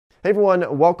Hey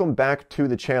everyone, welcome back to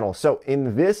the channel. So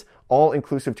in this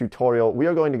all-inclusive tutorial, we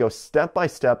are going to go step by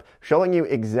step, showing you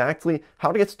exactly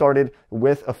how to get started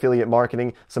with affiliate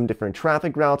marketing, some different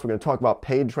traffic routes. We're going to talk about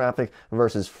paid traffic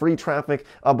versus free traffic,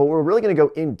 but we're really going to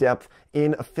go in depth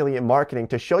in affiliate marketing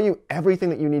to show you everything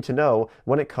that you need to know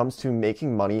when it comes to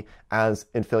making money as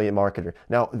an affiliate marketer.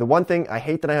 Now, the one thing, I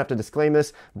hate that I have to disclaim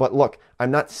this, but look,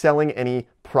 I'm not selling any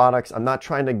products. I'm not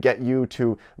trying to get you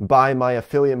to buy my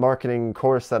affiliate marketing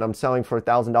course that I'm selling for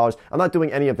 $1,000. I'm not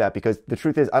doing any of that because the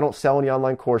truth is I don't sell any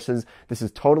online courses. This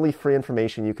is totally free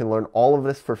information. You can learn all of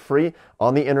this for free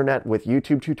on the internet with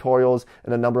YouTube tutorials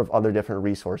and a number of other different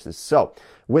resources. So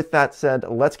with that said,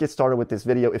 let's get started with this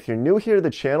video. If you're new here to the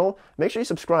channel, make sure you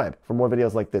subscribe for more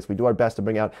videos like this. We do our best to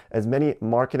bring out as many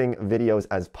marketing videos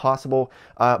as possible,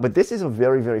 but this is a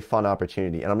very, very fun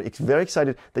opportunity, and I'm very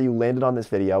excited that you landed on this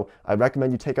video. I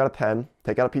recommend you take out a pen,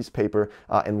 take out a piece of paper,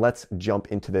 and let's jump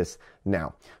into this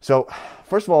now. So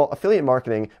first of all, affiliate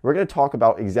marketing, we're going to talk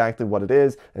about exactly what it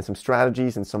is and some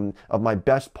strategies and some of my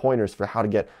best pointers for how to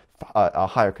get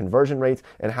higher conversion rates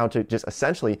and how to just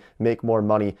essentially make more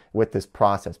money with this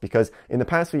process. Because in the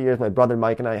past few years, my brother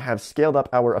Mike and I have scaled up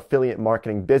our affiliate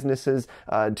marketing businesses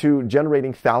to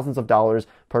generating thousands of dollars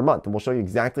per month. And we'll show you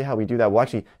exactly how we do that. We'll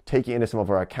actually take you into some of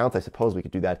our accounts. I suppose we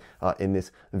could do that in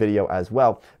this video as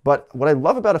well. But what I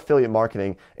love about affiliate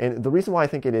marketing, and the reason why I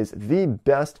think it is the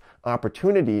best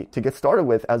opportunity to get started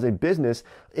with as a business,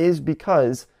 is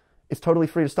because it's totally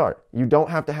free to start. You don't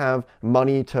have to have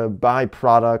money to buy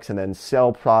products and then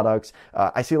sell products.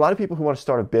 I see a lot of people who want to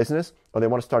start a business or they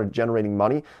want to start generating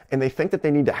money and they think that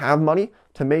they need to have money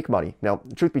to make money. Now,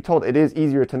 truth be told, it is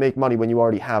easier to make money when you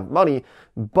already have money,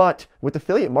 but with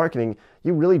affiliate marketing,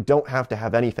 you really don't have to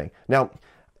have anything. Now,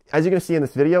 as you're going to see in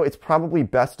this video, it's probably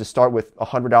best to start with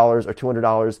 $100 or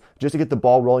 $200 just to get the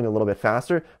ball rolling a little bit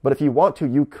faster. But if you want to,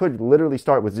 you could literally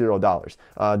start with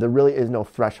 $0. There really is no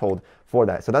threshold for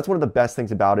that. So that's one of the best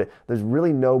things about it. There's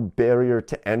really no barrier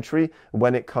to entry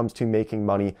when it comes to making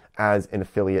money as an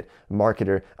affiliate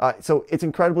marketer. So it's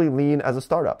incredibly lean as a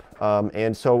startup.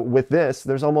 And so with this,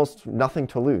 there's almost nothing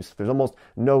to lose. There's almost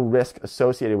no risk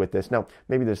associated with this. Now,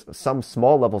 maybe there's some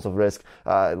small levels of risk,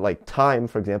 like time,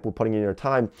 for example, putting in your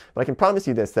time. But I can promise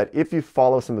you this, that if you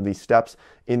follow some of these steps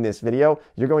in this video,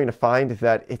 you're going to find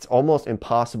that it's almost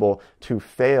impossible to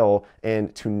fail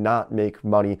and to not make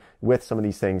money with some of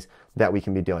these things that we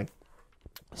can be doing.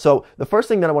 So the first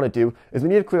thing that I want to do is we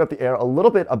need to clear up the air a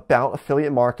little bit about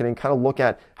affiliate marketing, kind of look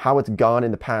at how it's gone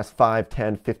in the past 5,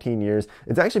 10, 15 years.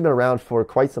 It's actually been around for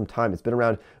quite some time. It's been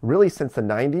around really since the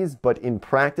 90s, but in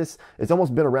practice, it's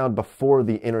almost been around before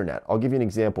the internet. I'll give you an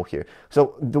example here.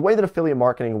 So the way that affiliate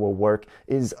marketing will work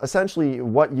is essentially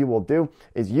what you will do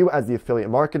is you as the affiliate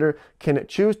marketer can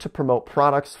choose to promote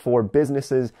products for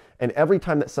businesses, and every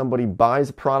time that somebody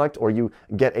buys a product or you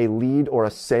get a lead or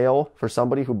a sale for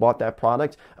somebody who bought that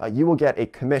product, you will get a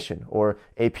commission or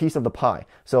a piece of the pie.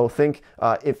 So think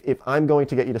if I'm going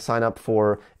to get you to sign up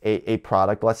for a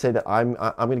product, let's say that I'm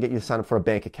going to get you to sign up for a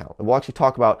bank account. And we'll actually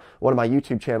talk about one of my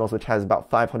YouTube channels, which has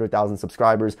about 500,000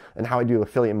 subscribers, and how I do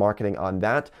affiliate marketing on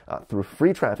that through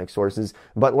free traffic sources.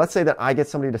 But let's say that I get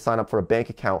somebody to sign up for a bank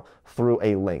account through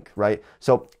a link, right?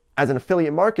 So as an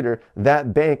affiliate marketer,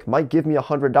 that bank might give me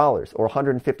 $100 or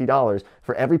 $150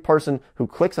 for every person who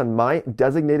clicks on my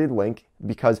designated link,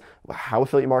 because how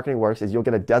affiliate marketing works is you'll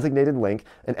get a designated link,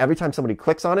 and every time somebody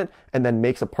clicks on it and then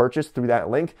makes a purchase through that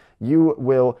link, you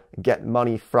will get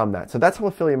money from that. So that's how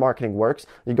affiliate marketing works.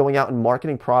 You're going out and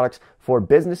marketing products for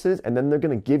businesses, and then they're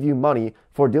going to give you money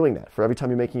for doing that, for every time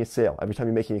you're making a sale, every time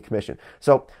you're making a commission.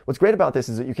 So what's great about this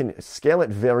is that you can scale it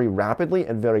very rapidly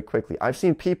and very quickly. I've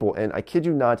seen people, and I kid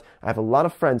you not, I have a lot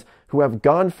of friends who have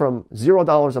gone from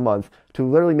 $0 a month to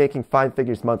literally making 5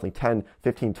 figures monthly, $10,000,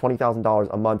 $15,000, $20,000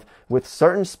 a month with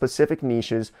certain specific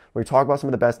niches. We talk about some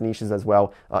of the best niches as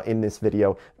well in this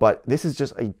video, but this is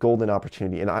just a golden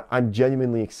opportunity, and I'm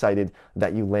genuinely excited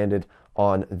that you landed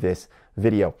on this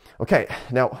video. Okay,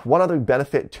 now one other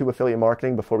benefit to affiliate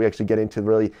marketing before we actually get into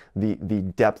really the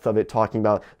depth of it, talking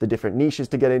about the different niches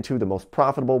to get into, the most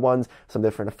profitable ones, some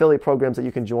different affiliate programs that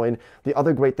you can join. The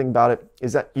other great thing about it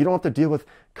is that you don't have to deal with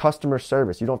customer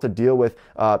service. You don't have to deal with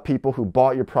people who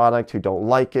bought your product who don't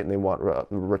like it and they want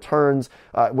returns.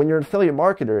 When you're an affiliate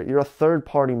marketer, you're a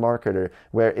third-party marketer,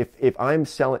 where if I'm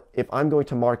going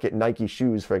to market Nike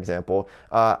shoes, for example,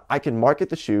 I can market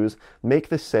the shoes, make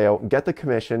the sale, get the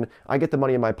commission, I get the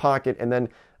money in my pocket, and then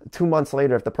 2 months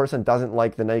later, if the person doesn't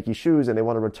like the Nike shoes and they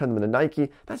want to return them to Nike,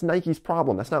 that's Nike's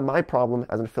problem. That's not my problem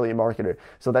as an affiliate marketer.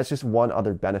 So that's just one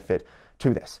other benefit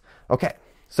to this. Okay,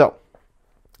 so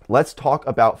let's talk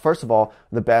about, first of all,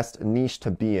 the best niche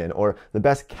to be in, or the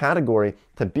best category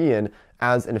to be in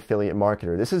as an affiliate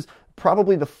marketer. This is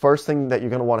probably the first thing that you're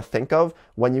going to want to think of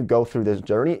when you go through this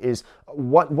journey is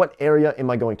what area am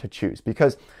I going to choose?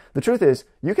 Because the truth is,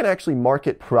 you can actually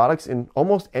market products in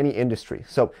almost any industry.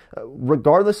 So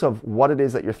regardless of what it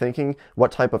is that you're thinking,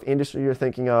 what type of industry you're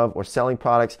thinking of, or selling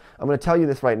products, I'm going to tell you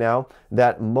this right now,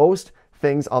 that most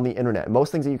things on the internet,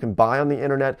 most things that you can buy on the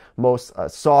internet, most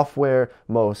software,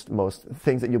 most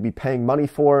things that you'll be paying money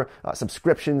for,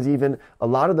 subscriptions even, a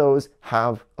lot of those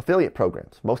have affiliate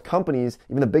programs. Most companies,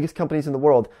 even the biggest companies in the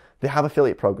world, they have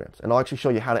affiliate programs. And I'll actually show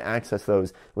you how to access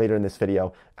those later in this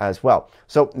video as well.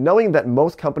 So knowing that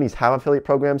most companies have affiliate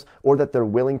programs, or that they're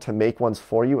willing to make ones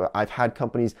for you, I've had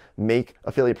companies make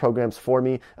affiliate programs for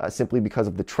me simply because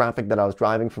of the traffic that I was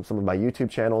driving from some of my YouTube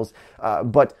channels.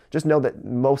 But just know that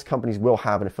most companies will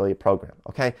have an affiliate program,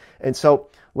 okay? And so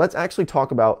let's actually talk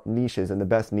about niches and the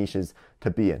best niches to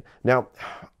be in. Now,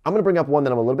 I'm going to bring up one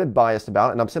that I'm a little bit biased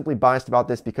about, and I'm simply biased about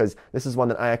this because this is one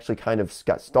that I actually kind of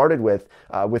got started with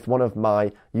one of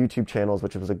my YouTube channels,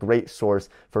 which was a great source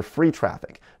for free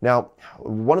traffic. Now,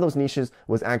 one of those niches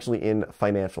was actually in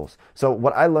financials. So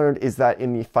what I learned is that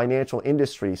in the financial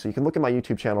industry, so you can look at my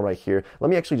YouTube channel right here. Let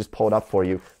me actually just pull it up for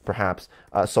you, perhaps,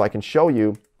 so I can show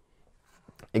you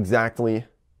exactly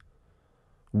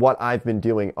what I've been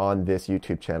doing on this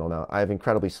YouTube channel. Now, I have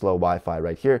incredibly slow Wi-Fi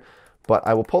right here, but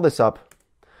I will pull this up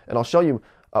and I'll show you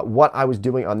what I was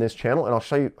doing on this channel, and I'll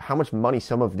show you how much money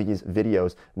some of these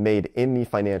videos made in the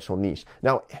financial niche.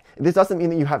 Now, this doesn't mean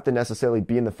that you have to necessarily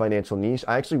be in the financial niche.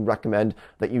 I actually recommend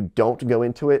that you don't go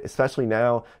into it, especially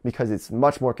now, because it's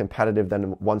much more competitive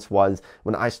than it once was.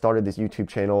 When I started this YouTube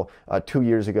channel 2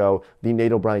 years ago, the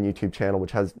Nate O'Brien YouTube channel,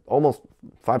 which has almost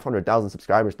 500,000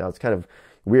 subscribers now, it's kind of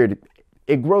weird.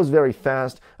 It grows very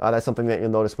fast. That's something that you'll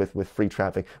notice with free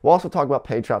traffic. We'll also talk about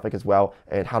paid traffic as well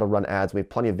and how to run ads. We have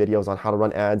plenty of videos on how to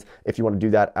run ads if you want to do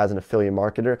that as an affiliate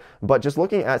marketer. But just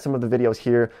looking at some of the videos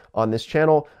here on this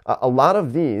channel, a lot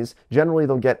of these, generally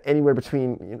they'll get anywhere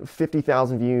between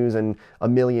 50,000 views and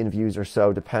 1 million views or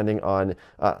so, depending on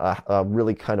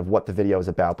really kind of what the video is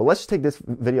about. But let's just take this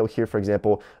video here, for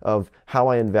example, of how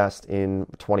I invest in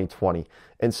 2020.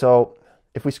 And so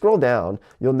if we scroll down,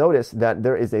 you'll notice that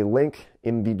there is a link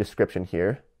in the description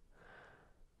here.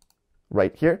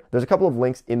 Right here, there's a couple of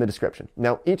links in the description.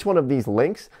 Now, each one of these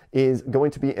links is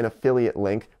going to be an affiliate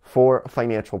link for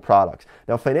financial products.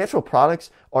 Now, financial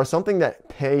products are something that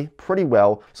pay pretty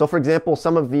well. So for example,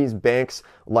 some of these banks,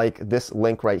 like this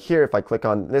link right here, if I click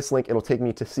on this link, it'll take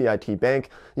me to CIT Bank.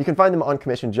 You can find them on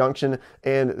Commission Junction,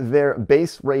 and their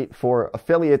base rate for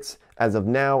affiliates as of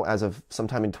now, as of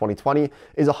sometime in 2020,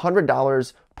 is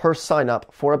 $100 per sign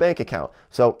up for a bank account.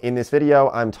 So in this video,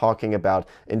 I'm talking about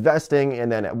investing,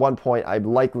 and then at one point I'd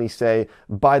likely say,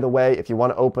 by the way, if you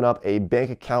want to open up a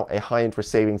bank account, a high interest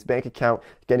savings bank account,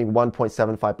 getting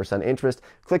 1.75% interest,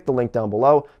 click the link down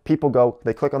below. People go,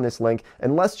 they click on this link,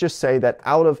 and let's just say that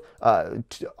out of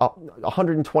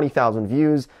 120,000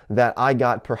 views, that I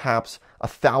got perhaps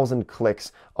 1,000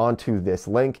 clicks onto this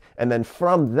link. And then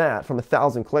from that, from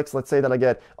 1,000 clicks, let's say that I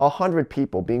get 100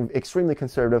 people, being extremely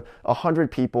conservative,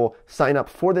 100 people sign up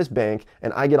for this bank,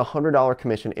 and I get a $100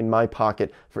 commission in my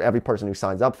pocket for every person who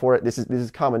signs up for it. This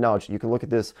is common knowledge. You can look at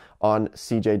this on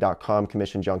cj.com,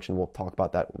 Commission Junction. We'll talk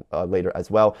about that later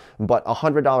as well. But a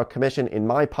 $100 commission in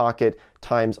my pocket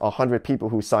times 100 people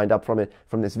who signed up from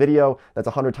this video, that's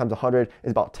 100 times 100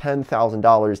 is about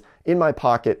 $10,000 in my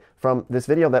pocket from this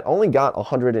video that only got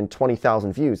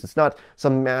 120,000 views. It's not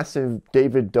some massive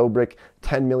David Dobrik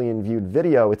 10 million viewed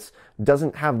video. It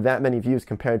doesn't have that many views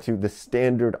compared to the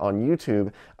standard on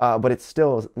YouTube, but it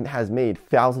still has made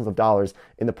thousands of dollars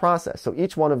in the process. So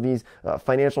each one of these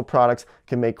financial products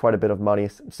can make quite a bit of money.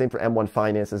 Same for M1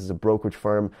 Finance. This is a brokerage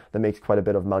firm that makes quite a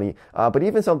bit of money. But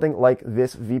even something like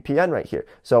this VPN right here.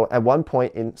 So at one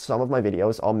point in some of my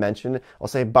videos, I'll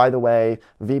say, by the way,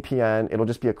 VPN, it'll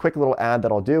just be a quick little ad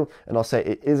that I'll do, and I'll say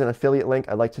it is an affiliate link.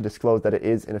 I'd like to disclose that it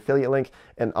is an affiliate link,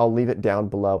 and I'll leave it down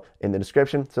below in the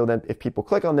description. So then if people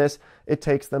click on this, it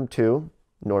takes them to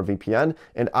NordVPN,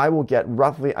 and I will get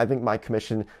roughly, I think my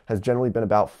commission has generally been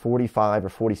about $45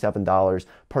 or $47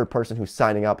 per person who's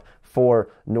signing up for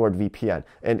NordVPN.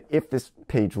 And if this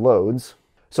page loads,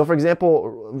 so for example,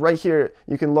 right here,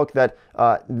 you can look that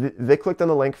they clicked on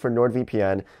the link for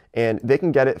NordVPN, and they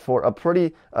can get it for a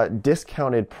pretty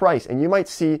discounted price. And you might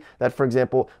see that, for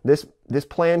example, this this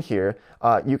plan here,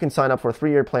 you can sign up for a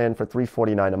 3-year plan for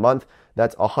 $349 a month.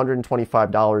 That's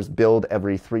 $125 billed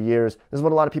every 3 years. This is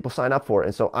what a lot of people sign up for.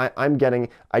 And so I'm getting,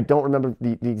 I don't remember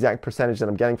the exact percentage that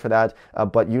I'm getting for that,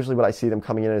 but usually what I see them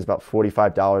coming in is about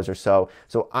 $45 or so.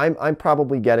 So I'm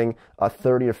probably getting a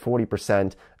 30 or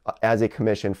 40% as a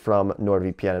commission from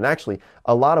NordVPN. And actually,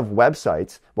 a lot of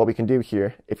websites, what we can do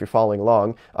here, if you're following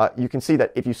along, you can see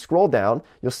that if you scroll down,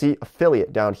 you'll see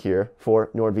affiliate down here for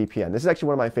NordVPN. This is actually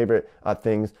one of my favorite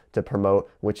things to promote,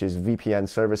 which is VPN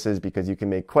services, because you can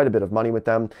make quite a bit of money with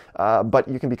them, but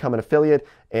you can become an affiliate.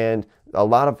 And a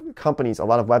lot of companies, a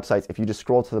lot of websites, if you just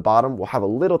scroll to the bottom, will have a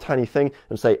little tiny thing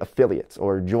and say affiliates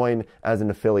or join as an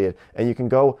affiliate, and you can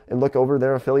go and look over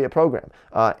their affiliate program.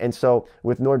 And so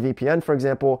with NordVPN, for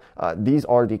example, these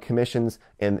are the commissions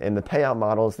and the payout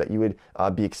models that you would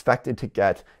be expected to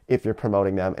get if you're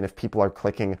promoting them and if people are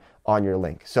clicking on your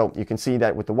link. So you can see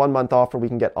that with the 1-month offer, we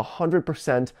can get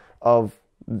 100% of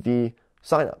the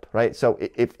sign up, right? So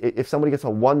if somebody gets a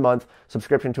 1-month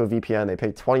subscription to a VPN, they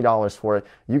pay $20 for it,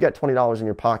 you get $20 in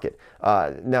your pocket.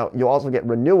 Now, you'll also get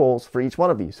renewals for each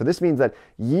one of these. So this means that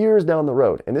years down the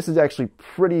road, and this is actually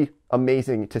pretty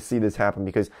amazing to see this happen,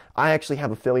 because I actually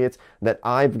have affiliates that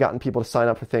I've gotten people to sign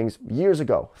up for things years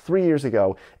ago, 3 years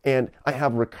ago, and I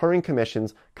have recurring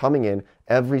commissions coming in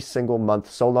every single month,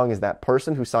 so long as that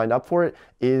person who signed up for it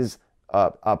is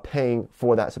paying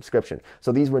for that subscription.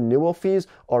 So these renewal fees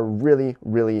are really,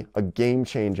 really a game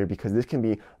changer, because this can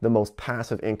be the most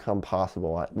passive income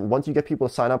possible. Once you get people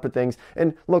to sign up for things,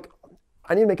 and look,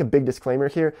 I need to make a big disclaimer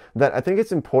here that I think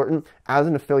it's important as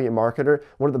an affiliate marketer.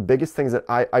 One of the biggest things that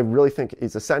I really think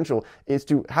is essential is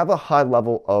to have a high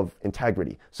level of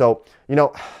integrity. So,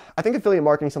 I think affiliate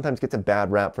marketing sometimes gets a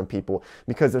bad rap from people,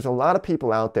 because there's a lot of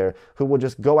people out there who will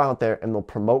just go out there and they'll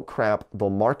promote crap, they'll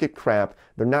market crap.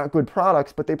 They're not good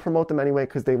products, but they promote them anyway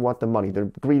because they want the money. They're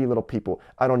greedy little people.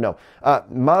 I don't know.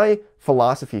 My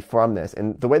philosophy from this,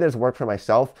 and the way that it's worked for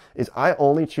myself, is I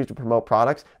only choose to promote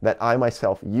products that I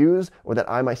myself use or that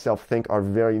I myself think are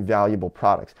very valuable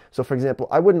products. So for example,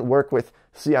 I wouldn't work with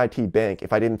CIT Bank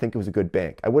if I didn't think it was a good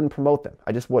bank. I wouldn't promote them.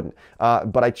 I just wouldn't.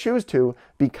 But I choose to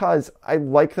because I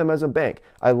like them as a bank.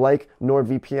 I like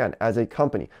NordVPN as a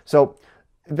company. So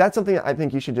that's something that I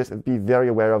think you should just be very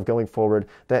aware of going forward,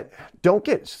 that don't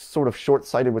get sort of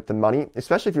short-sighted with the money,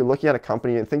 especially if you're looking at a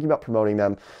company and thinking about promoting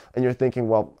them and you're thinking,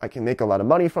 well, I can make a lot of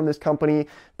money from this company,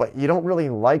 but you don't really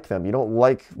like them. You don't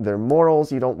like their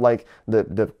morals. You don't like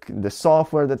the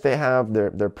software that they have,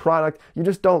 their product. You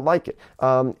just don't like it.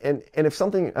 And if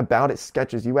something about it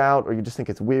sketches you out, or you just think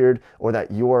it's weird, or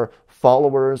that your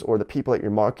followers or the people that you're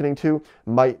marketing to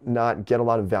might not get a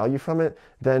lot of value from it,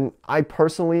 then I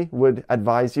personally would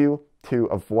advise you to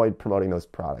avoid promoting those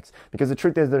products. Because the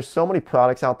truth is, there's so many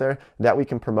products out there that we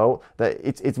can promote that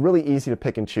it's really easy to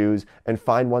pick and choose and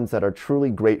find ones that are truly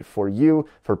great for you,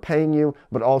 for paying you,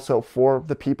 but also for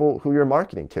the people who you're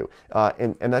marketing to.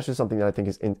 And that's just something that I think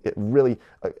is really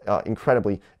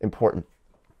incredibly important.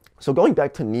 So going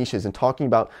back to niches and talking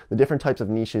about the different types of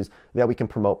niches that we can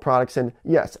promote products in,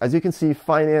 yes, as you can see,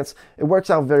 finance, it works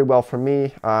out very well for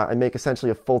me. I make essentially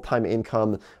a full-time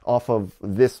income off of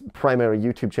this primary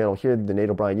YouTube channel here, the Nate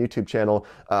O'Brien YouTube channel.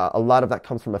 A lot of that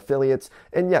comes from affiliates.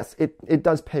 And yes, it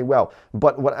does pay well.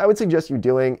 But what I would suggest you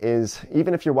doing is,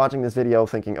 even if you're watching this video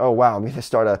thinking, oh, wow, I'm going to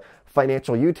start a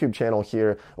financial YouTube channel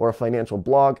here or a financial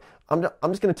blog, I'm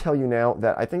just going to tell you now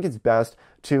that I think it's best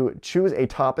to choose a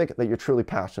topic that you're truly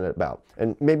passionate about.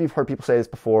 And maybe you've heard people say this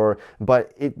before,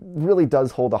 but it really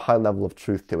does hold a high level of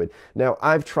truth to it. Now,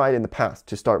 I've tried in the past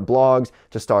to start blogs,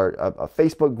 to start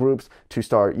Facebook groups, to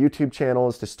start YouTube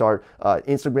channels, to start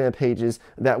Instagram pages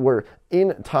that were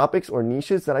in topics or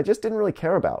niches that I just didn't really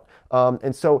care about.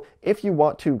 And so if you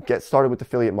want to get started with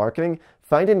affiliate marketing,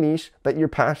 find a niche that you're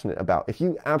passionate about. If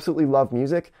you absolutely love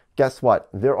music, guess what?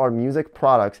 There are music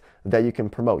products that you can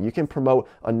promote. You can promote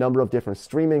a number of different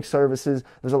streaming services.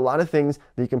 There's a lot of things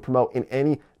that you can promote in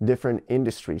any different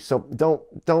industry. So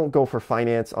don't go for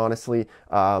finance, honestly.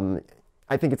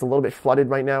 I think it's a little bit flooded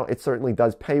right now. It certainly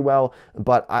does pay well,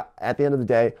 but at the end of the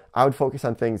day, I would focus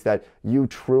on things that you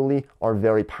truly are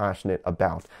very passionate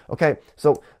about. Okay,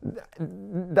 so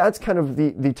that's kind of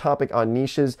the topic on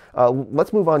niches.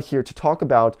 Let's move on here to talk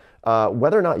about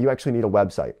whether or not you actually need a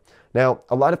website. Now,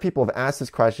 a lot of people have asked this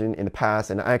question in the past,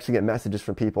 and I actually get messages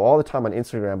from people all the time on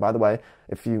Instagram. By the way,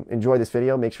 if you enjoy this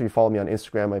video, make sure you follow me on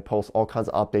Instagram. I post all kinds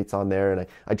of updates on there, and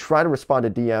I try to respond to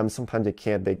DMs. Sometimes I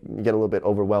can't. They get a little bit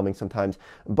overwhelming sometimes.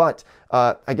 But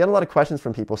I get a lot of questions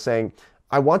from people saying,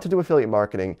 I want to do affiliate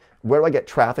marketing. where do I get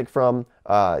traffic from?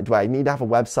 Do I need to have a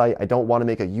website? I don't want to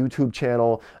make a YouTube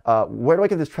channel. Where do I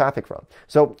get this traffic from?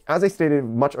 So as I stated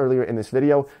much earlier in this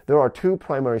video, there are two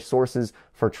primary sources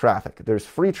for traffic. There's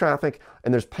free traffic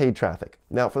and there's paid traffic.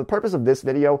 Now, for the purpose of this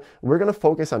video, we're going to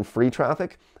focus on free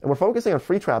traffic, and we're focusing on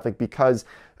free traffic because,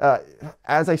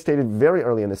 as I stated very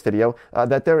early in this video,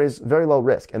 that there is very low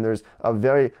risk and there's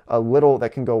very little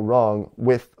that can go wrong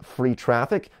with free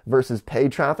traffic versus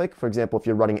paid traffic. For example, if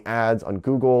you're running ads on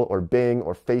Google or Bing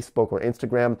or Facebook or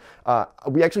Instagram,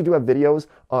 we actually do have videos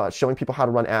showing people how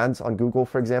to run ads on Google,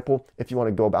 for example, if you want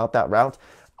to go about that route.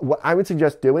 What I would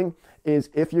suggest doing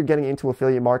is, if you're getting into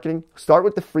affiliate marketing, start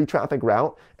with the free traffic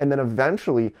route, and then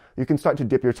eventually you can start to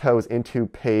dip your toes into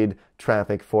paid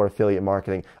traffic for affiliate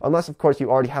marketing. Unless, of course, you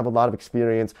already have a lot of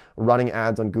experience running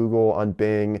ads on Google, on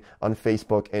Bing, on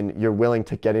Facebook, and you're willing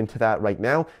to get into that right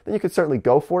now, then you could certainly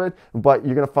go for it, but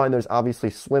you're going to find there's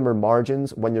obviously slimmer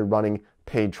margins when you're running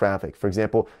paid traffic. For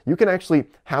example, you can actually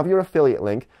have your affiliate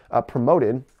link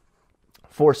promoted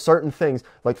for certain things.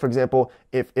 Like, for example,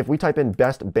 if we type in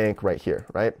best bank right here,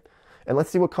 right? And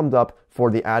let's see what comes up for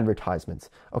the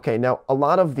advertisements. Okay, now a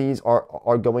lot of these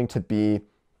are going to be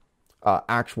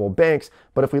actual banks,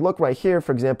 but if we look right here,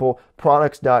 for example,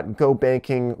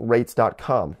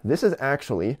 products.gobankingrates.com, this is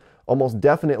actually almost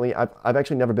definitely, I've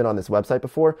actually never been on this website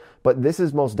before, but this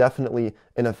is most definitely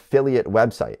an affiliate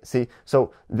website. See,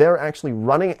 so they're actually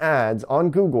running ads on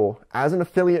Google as an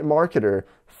affiliate marketer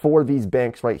for these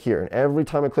banks right here. And every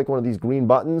time I click one of these green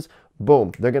buttons,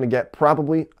 boom, they're going to get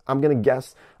probably, I'm going to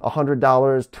guess, $100,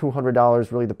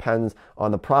 $200, really depends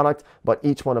on the product. But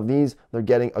each one of these, they're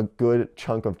getting a good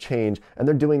chunk of change. And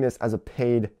they're doing this as a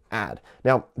paid ad.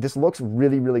 Now, this looks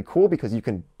really, really cool because you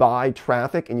can buy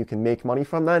traffic and you can make money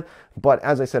from that. But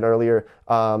as I said earlier,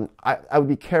 I would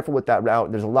be careful with that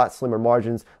route. There's a lot slimmer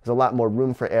margins. There's a lot more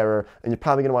room for error. And you're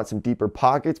probably going to want some deeper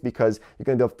pockets because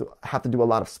you're going to have to do a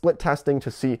lot of split testing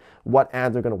to see what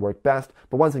ads are going to work best.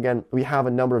 But once again, we have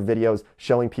a number of videos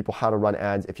showing people how to run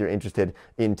ads if you're interested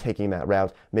in taking that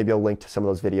route. Maybe I'll link to some of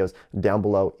those videos down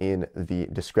below in the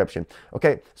description.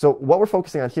 Okay, so what we're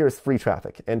focusing on here is free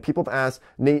traffic. And people have asked,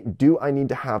 Nate, do I need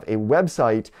to have a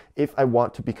website if I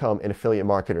want to become an affiliate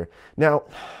marketer? Now,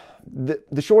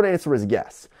 the short answer is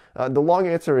yes. The long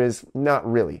answer is not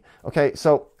really. Okay,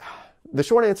 so the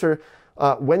short answer,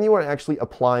 when you are actually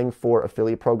applying for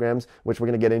affiliate programs, which we're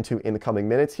going to get into in the coming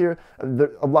minutes here,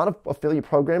 a lot of affiliate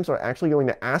programs are actually going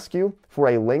to ask you for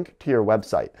a link to your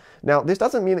website. Now, this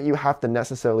doesn't mean that you have to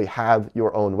necessarily have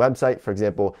your own website. For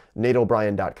example,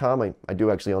 nateobrien.com. I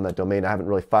do actually own that domain. I haven't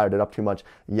really fired it up too much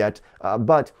yet,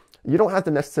 but you don't have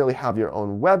to necessarily have your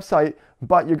own website,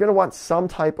 but you're going to want some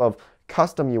type of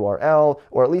custom URL,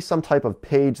 or at least some type of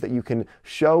page that you can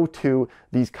show to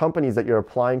these companies that you're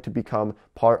applying to become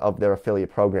part of their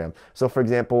affiliate program. So for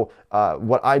example,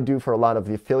 what I do for a lot of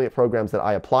the affiliate programs that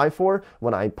I apply for,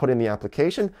 when I put in the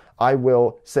application, I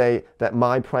will say that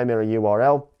my primary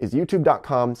URL is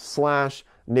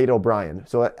youtube.com/Nate O'Brien.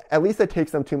 So at least that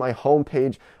takes them to my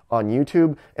homepage on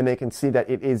YouTube, and they can see that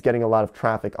it is getting a lot of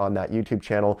traffic on that YouTube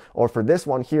channel. Or for this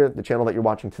one here, the channel that you're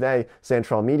watching today,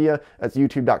 Santrel Media, that's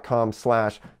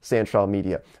youtube.com/Santrel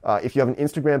Media. If you have an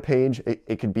Instagram page,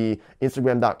 it could be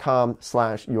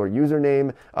instagram.com/your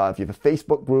username. If you have a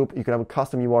Facebook group, you can have a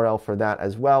custom URL for that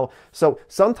as well. So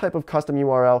some type of custom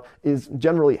URL is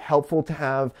generally helpful to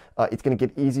have. It's going to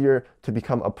get easier to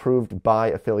become approved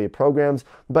by affiliate programs.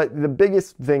 But the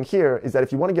biggest thing here is that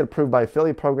if you want to get approved by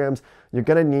affiliate programs, you're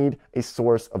going to need a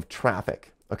source of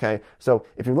traffic. Okay, so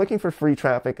if you're looking for free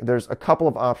traffic, there's a couple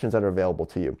of options that are available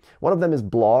to you. One of them is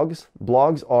blogs.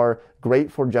 Blogs are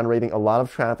great for generating a lot of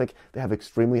traffic. They have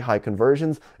extremely high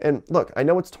conversions. And look, I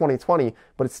know it's 2020,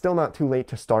 but it's still not too late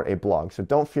to start a blog. So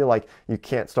don't feel like you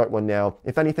can't start one now.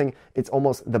 If anything, it's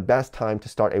almost the best time to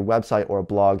start a website or a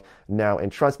blog now.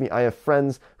 And trust me, I have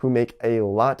friends who make a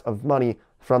lot of money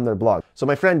from their blog. So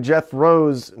my friend Jeff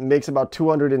Rose makes about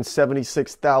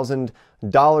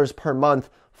 $276,000 per month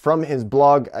from his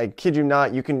blog. I kid you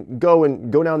not, you can go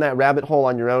down that rabbit hole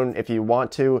on your own if you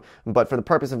want to, but for the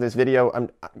purpose of this video,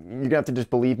 you're gonna have to just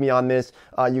believe me on this.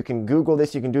 You can Google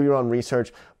this, you can do your own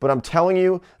research, but I'm telling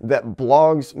you that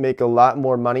blogs make a lot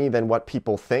more money than what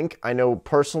people think. I know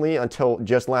personally, until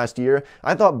just last year,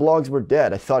 I thought blogs were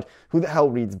dead. I thought, who the hell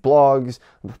reads blogs?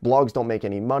 Blogs don't make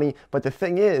any money. But the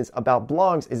thing is about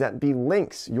blogs is that the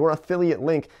links, your affiliate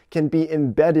link, can be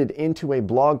embedded into a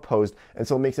blog post, and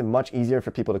so it makes it much easier for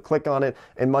people to click on it,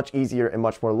 and much easier and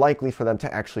much more likely for them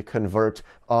to actually convert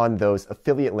on those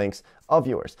affiliate links of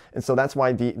yours. And so that's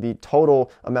why the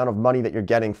total amount of money that you're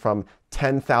getting from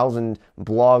 10,000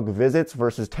 blog visits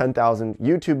versus 10,000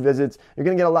 YouTube visits, you're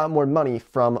going to get a lot more money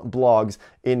from blogs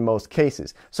in most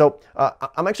cases. So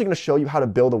I'm actually going to show you how to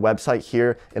build a website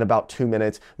here in about 2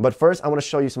 minutes. But first, I want to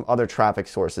show you some other traffic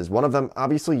sources. One of them,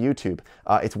 obviously, YouTube.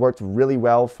 It's worked really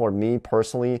well for me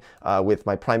personally with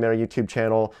my primary YouTube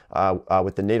channel,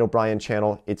 with the Nate O'Brien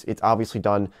channel. It's obviously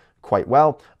done quite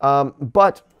well.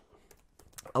 But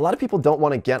a lot of people don't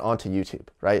want to get onto YouTube,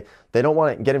 right? They don't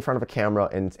want to get in front of a camera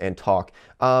and talk.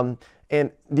 And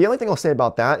the only thing I'll say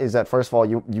about that is that, first of all,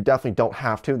 you definitely don't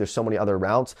have to. There's so many other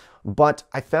routes. But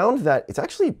I found that it's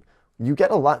actually, you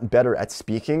get a lot better at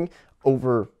speaking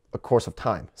over a course of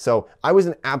time. So I was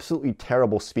an absolutely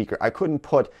terrible speaker. I couldn't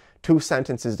put 2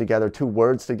 sentences together, 2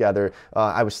 words together.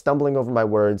 I was stumbling over my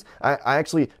words. I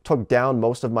actually took down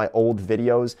most of my old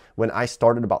videos when I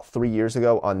started about 3 years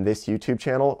ago on this YouTube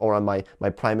channel, or on my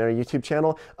primary YouTube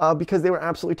channel, because they were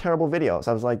absolutely terrible videos.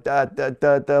 I was like,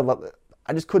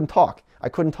 I just couldn't talk. I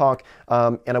couldn't talk,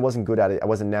 and I wasn't good at it. I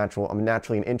wasn't natural. I'm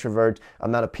naturally an introvert. I'm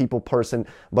not a people person.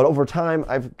 But over time,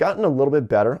 I've gotten a little bit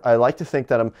better. I like to think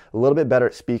that I'm a little bit better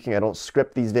at speaking. I don't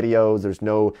script these videos. There's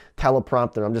no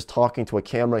teleprompter. I'm just talking to a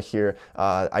camera here.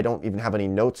 I don't even have any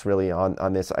notes really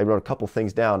on this. I wrote a couple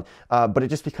things down, but it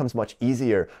just becomes much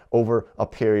easier over a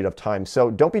period of time.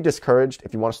 So don't be discouraged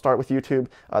if you want to start with YouTube.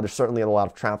 There's certainly a lot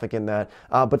of traffic in that.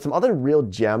 But some other real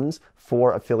gems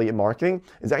for affiliate marketing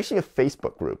is actually a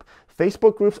Facebook group.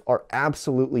 Facebook groups are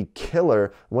absolutely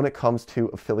killer when it comes to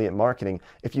affiliate marketing.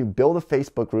 If you build a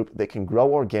Facebook group, they can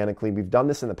grow organically. We've done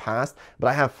this in the past, but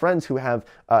I have friends who have,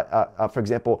 for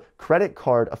example, credit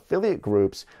card affiliate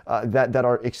groups that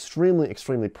are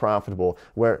extremely profitable,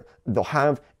 where they'll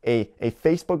have a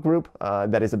Facebook group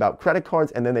that is about credit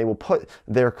cards, and then they will put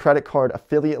their credit card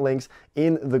affiliate links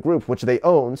in the group, which they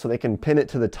own, so they can pin it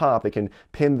to the top. They can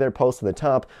pin their post to the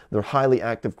top. They're highly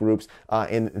active groups,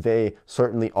 and they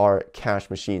certainly are cash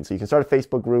machines. So you can start a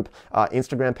Facebook group,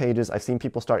 Instagram pages. I've seen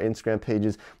people start Instagram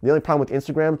pages. The only problem with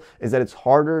Instagram is that it's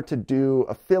harder to do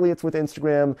affiliates with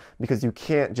Instagram because you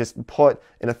can't just put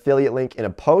an affiliate link in a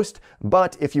post.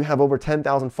 But if you have over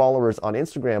 10,000 followers on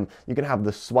Instagram, you can have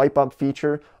the swipe up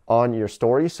feature on your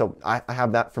story. So I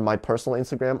have that for my personal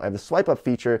Instagram. I have the swipe up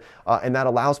feature, and that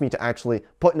allows me to actually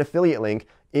put an affiliate link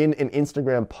in an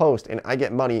Instagram post, and I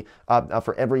get money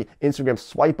for every Instagram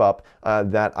swipe up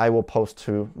that I will post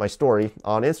to my story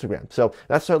on Instagram. So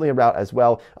that's certainly a route as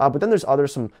well. But then there's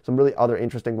some really other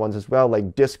interesting ones as well,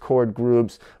 like Discord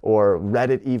groups or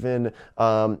Reddit even.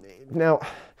 Now,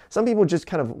 some people just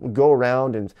kind of go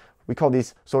around, and we call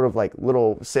these sort of like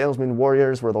little salesman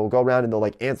warriors, where they'll go around and they'll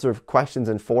like answer questions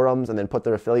in forums and then put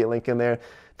their affiliate link in there.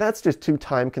 That's just too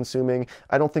time consuming.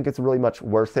 I don't think it's really much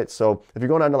worth it. So if you're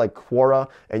going on to like Quora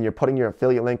and you're putting your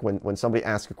affiliate link when somebody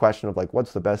asks a question of like,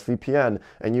 what's the best VPN?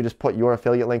 And you just put your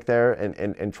affiliate link there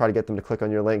and try to get them to click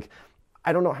on your link,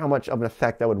 I don't know how much of an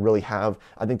effect that would really have.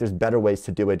 I think there's better ways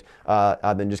to do it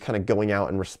than just kind of going out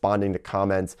and responding to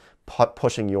comments,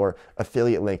 pushing your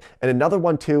affiliate link. And another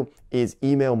one too is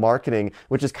email marketing,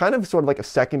 which is kind of sort of like a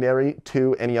secondary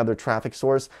to any other traffic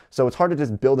source. So it's hard to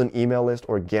just build an email list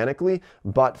organically.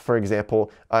 But for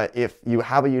example, if you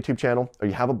have a YouTube channel, or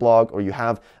you have a blog, or you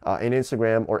have an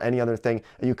Instagram or any other thing,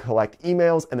 and you collect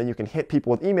emails, and then you can hit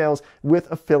people with emails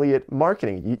with affiliate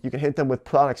marketing. You can hit them with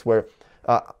products where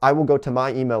I will go to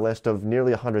my email list of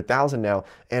nearly 100,000 now,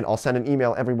 and I'll send an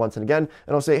email every once and again,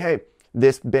 and I'll say, hey,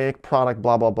 this bank product,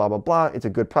 blah, blah, blah, blah, blah. It's a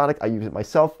good product. I use it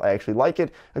myself. I actually like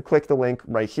it. I click the link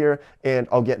right here, and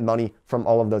I'll get money from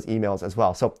all of those emails as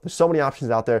well. So there's so many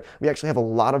options out there. We actually have a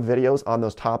lot of videos on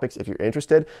those topics if you're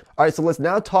interested. All right, so let's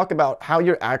now talk about how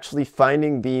you're actually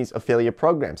finding these affiliate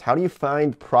programs. How do you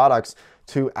find products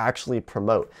to actually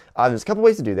promote? There's a couple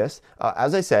ways to do this.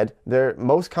 As I said,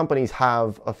 most companies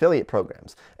have affiliate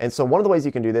programs. And so one of the ways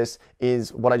you can do this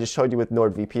is what I just showed you with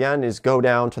NordVPN, is go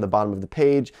down to the bottom of the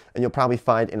page, and you'll probably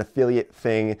find an affiliate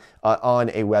thing on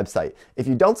a website. If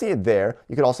you don't see it there,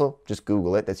 you could also just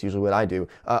Google it. That's usually what I do.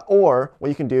 Or what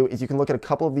you can do is you can look at a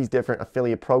couple of these different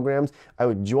affiliate programs. I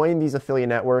would join these affiliate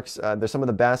networks. They're some of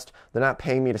the best. They're not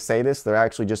paying me to say this. They're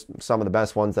actually just some of the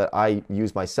best ones that I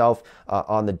use myself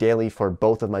on the daily for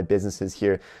both of my businesses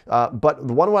here. But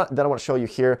the one that I want to show you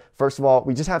here, first of all,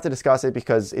 we just have to discuss it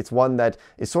because it's one that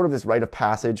is sort of this rite of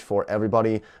passage for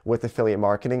everybody with affiliate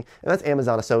marketing, and that's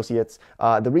Amazon Associates.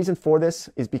 The reason for this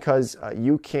is because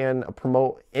you can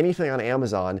promote anything on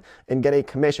Amazon and get a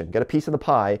commission, get a piece of the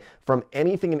pie from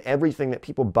anything and everything that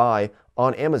people buy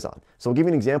on Amazon. So I'll give you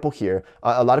an example here.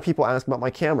 A lot of people ask about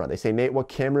my camera. They say, Nate, what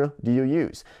camera do you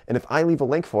use? And if I leave a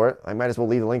link for it, I might as well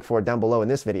leave a link for it down below in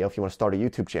this video if you want to start a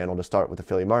YouTube channel to start with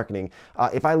affiliate marketing.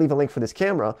 If I leave a link for this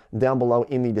camera down below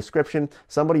in the description,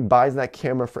 somebody buys that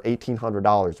camera for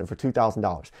 $1,800 or for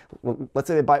 $2,000. Let's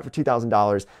say they buy it for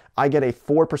 $2,000. I get a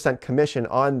 4% commission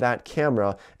on that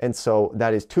camera. And so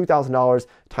that is $2,000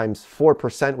 times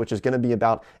 4%, which is going to be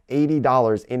about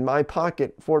 $80 in my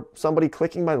pocket for somebody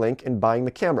clicking my link and buying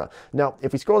the camera. Now,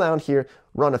 if we scroll down here,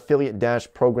 run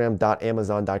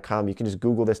affiliate-program.amazon.com. You can just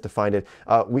Google this to find it.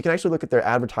 We can actually look at their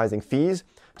advertising fees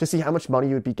to see how much money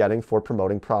you would be getting for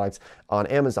promoting products on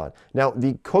Amazon. Now,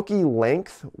 the cookie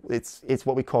length, it's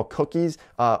what we call cookies,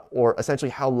 or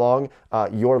essentially how long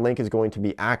your link is going to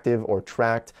be active or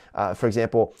tracked. For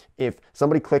example, if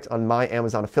somebody clicks on my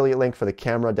Amazon affiliate link for the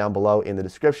camera down below in the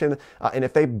description, and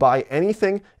if they buy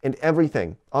anything and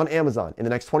everything on Amazon in the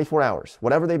next 24 hours,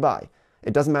 whatever they buy,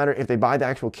 it doesn't matter if they buy the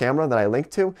actual camera that I linked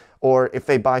to or if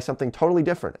they buy something totally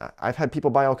different. I've had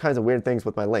people buy all kinds of weird things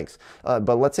with my links.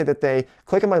 But let's say that they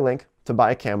click on my link to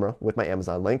buy a camera with my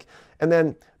Amazon link, and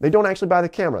then they don't actually buy the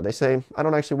camera. They say, I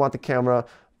don't actually want the camera,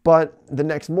 but the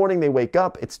next morning they wake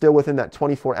up, it's still within that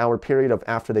 24-hour period of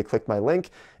after they click my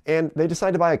link, and they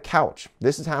decide to buy a couch.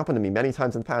 This has happened to me many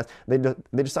times in the past. They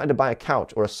decide to buy a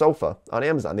couch or a sofa on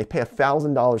Amazon. They pay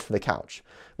 $1,000 for the couch.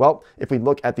 Well, if we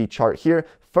look at the chart here,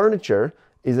 furniture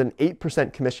is an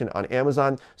 8% commission on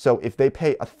Amazon. So if they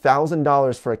pay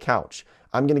 $1,000 for a couch,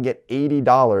 I'm going to get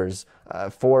 $80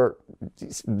 for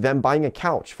them buying a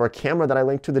couch for a camera that I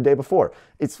linked to the day before.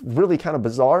 It's really kind of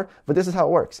bizarre, but this is how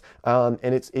it works. And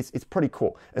it's pretty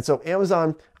cool. And so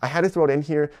Amazon, I had to throw it in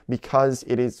here because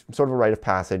it is sort of a rite of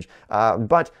passage.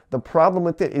 But the problem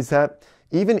with it is that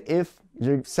even if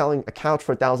you're selling a couch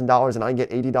for $1,000 and I get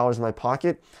 $80 in my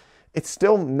pocket, it's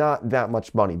still not that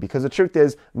much money, because the truth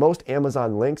is most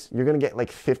Amazon links, you're going to get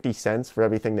like 50 cents for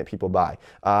everything that people buy.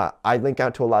 I link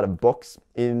out to a lot of books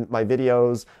in my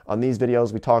videos. On these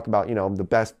videos, we talk about, the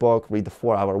best book, Read the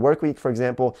 4-Hour Workweek, for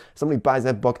example. Somebody buys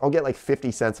that book, I'll get like 50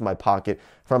 cents in my pocket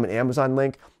from an Amazon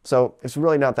link. So it's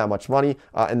really not that much money.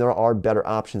 And there are better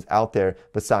options out there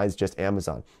besides just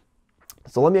Amazon.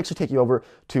 So let me actually take you over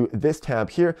to this tab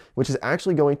here, which is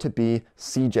actually going to be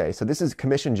CJ. So this is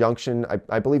Commission Junction.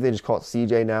 I believe they just call it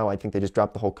CJ now. I think they just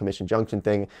dropped the whole Commission Junction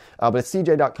thing. But it's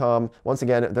CJ.com. Once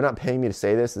again, they're not paying me to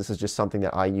say this. This is just something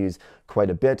that I use quite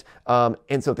a bit.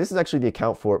 And so this is actually the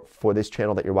account for this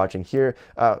channel that you're watching here.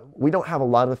 We don't have a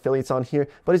lot of affiliates on here,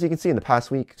 but as you can see in the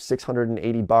past week,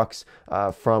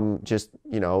 $680 from just,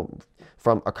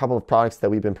 from a couple of products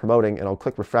that we've been promoting. And I'll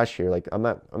click refresh here. Like I'm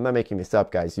not making this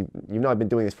up, guys. You know I've been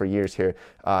doing this for years here,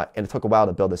 and it took a while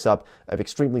to build this up. I have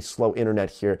extremely slow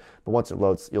internet here, but once it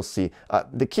loads, you'll see.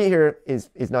 The key here is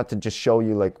not to just show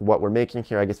you like what we're making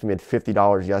here. I guess we made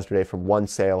 $50 yesterday from one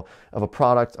sale of a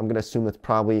product. I'm gonna assume that's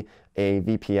probably a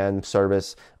VPN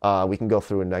service. We can go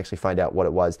through and actually find out what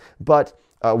it was, but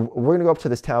we're going to go up to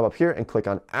this tab up here and click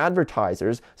on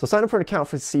advertisers. So sign up for an account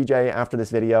for CJ after this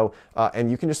video,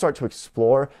 and you can just start to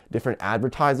explore different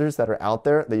advertisers that are out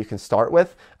there that you can start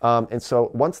with. And so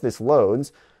once this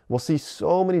loads, we'll see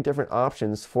so many different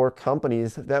options for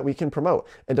companies that we can promote.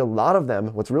 And a lot of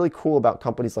them, what's really cool about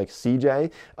companies like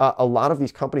CJ, a lot of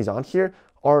these companies on here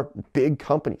are big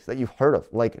companies that you've heard of,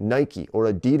 like Nike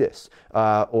or Adidas,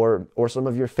 or some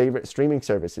of your favorite streaming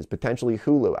services, potentially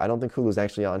Hulu. I don't think Hulu is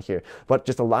actually on here, but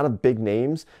just a lot of big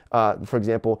names. For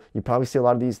example, you probably see a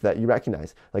lot of these that you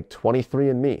recognize, like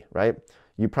 23andMe, right?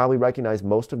 You probably recognize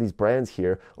most of these brands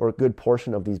here, or a good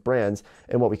portion of these brands.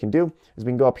 And what we can do is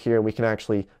we can go up here and we can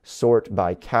actually sort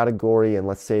by category. And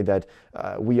let's say that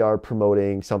we are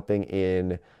promoting something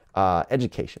in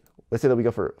education. Let's say that we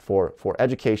go for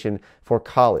education, for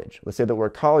college. Let's say that we're a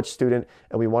college student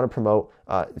and we want to promote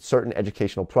certain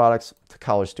educational products to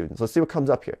college students. Let's see what comes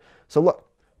up here. So look,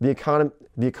 the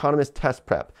Economist Test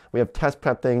Prep. We have test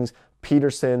prep things,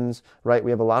 Peterson's, right?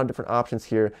 We have a lot of different options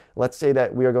here. Let's say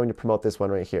that we are going to promote this one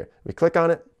right here. We click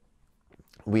on it,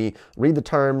 we read the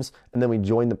terms, and then we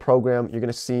join the program. You're going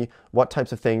to see what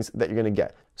types of things that you're going to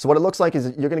get. So what it looks like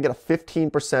is you're going to get a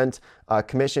 15%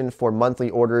 commission for monthly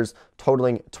orders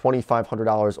totaling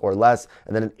 $2,500 or less,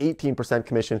 and then an 18%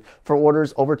 commission for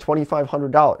orders over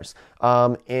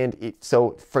 $2,500.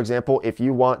 So, for example, if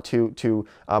you want to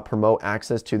promote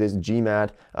access to this GMAT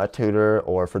tutor,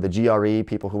 or for the GRE,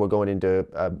 people who are going into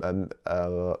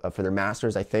for their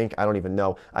masters, I don't even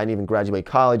know. I didn't even graduate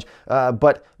college.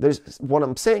 But what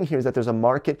I'm saying here is that there's a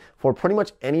market for pretty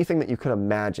much anything that you can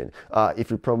imagine.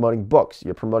 If you're promoting books,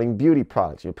 you're promoting beauty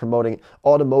products, you're promoting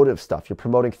automotive stuff, you're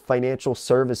promoting financial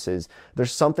services,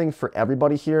 there's something for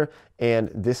everybody here.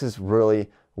 And this is really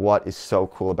what is so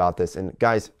cool about this. And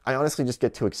guys, I honestly just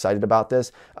get too excited about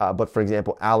this. But for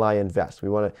example, Ally Invest. We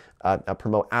want to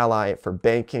promote Ally for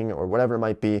banking or whatever it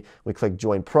might be. We click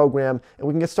join program and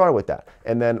we can get started with that.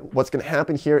 And then what's going to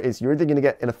happen here is you're either going to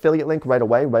get an affiliate link right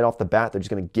away, right off the bat. They're just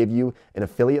going to give you an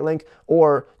affiliate link,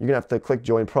 or you're going to have to click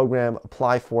join program,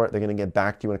 apply for it. They're going to get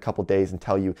back to you in a couple days and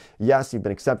tell you, yes, you've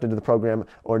been accepted to the program,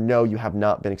 or no, you have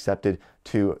not been accepted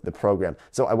to the program.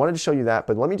 So I wanted to show you that,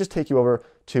 but let me just take you over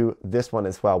to this one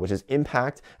as well, which is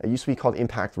Impact. It used to be called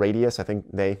Impact Radius. I think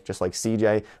they, just like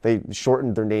CJ, they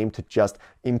shortened their name to just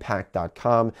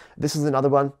impact.com. This is another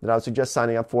one that I would suggest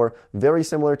signing up for. Very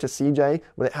similar to CJ,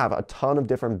 where they have a ton of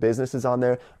different businesses on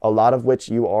there, a lot of which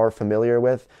you are familiar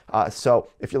with. So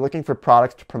if you're looking for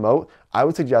products to promote, I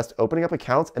would suggest opening up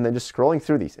accounts and then just scrolling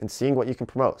through these and seeing what you can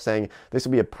promote, saying this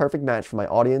will be a perfect match for my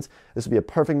audience, this will be a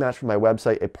perfect match for my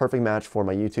website, a perfect match for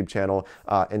my YouTube channel.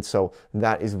 And so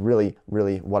that is really,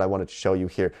 really what I wanted to show you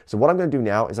here. So what I'm going to do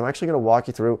now is I'm actually going to walk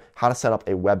you through how to set up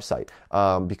a website,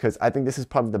 because I think this is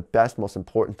probably the best, most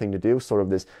important thing to do, sort of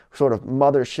this sort of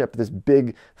mothership, this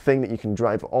big thing that you can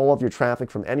drive all of your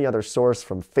traffic from any other source,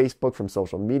 from Facebook, from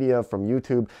social media, from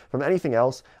YouTube, from anything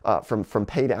else, from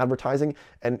paid advertising,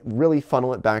 and really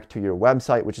funnel it back to your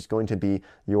website, which is going to be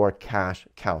your cash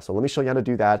cow. So let me show you how to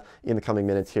do that in the coming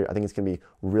minutes here. I think it's going to be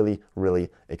really, really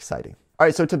exciting. All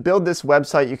right, so to build this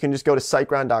website, you can just go to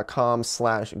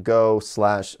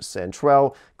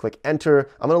siteground.com/go/Santrell, click enter.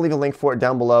 I'm going to leave a link for it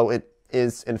down below. It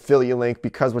is an affiliate link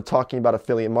because we're talking about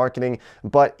affiliate marketing.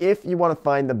 But if you want to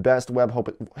find the best web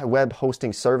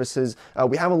hosting services,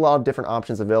 we have a lot of different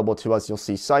options available to us. You'll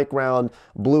see SiteGround,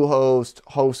 Bluehost,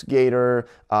 HostGator.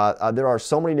 There are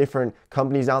so many different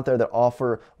companies out there that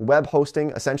offer web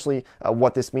hosting. Essentially,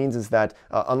 what this means is that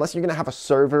unless you're going to have a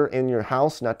server in your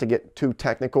house, not to get too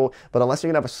technical, but unless you're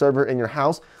going to have a server in your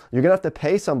house, you're going to have to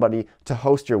pay somebody to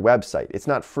host your website. It's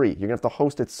not free. You're going to have to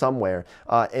host it somewhere.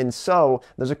 And so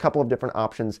there's a couple of different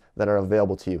options that are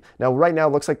available to you. Now, right now,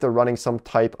 it looks like they're running some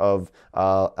type of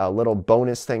a little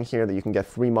bonus thing here that you can get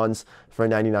 3 months for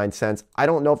 99 cents. I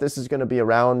don't know if this is going to be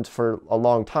around for a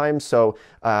long time, so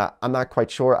I'm not quite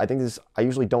sure. I think I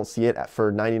usually don't see it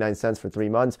for 99 cents for 3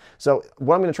 months. So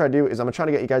what I'm going to try to do is I'm going to try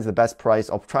to get you guys the best price.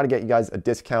 I'll try to get you guys a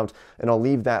discount, and I'll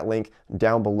leave that link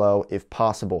down below if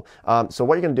possible. So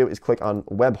what you're going to do is click on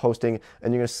web hosting,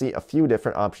 and you're going to see a few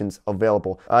different options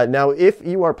available. Now, if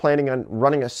you are planning on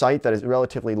running a site that is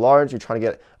relatively large, you're trying to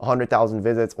get 100,000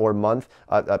 visits or month,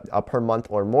 per month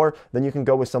or more, then you can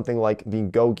go with something like the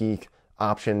GoGeek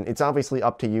option. It's obviously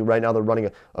up to you. Right now they're running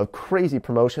a crazy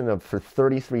promotion for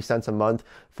 33 cents a month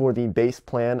for the base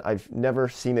plan. I've never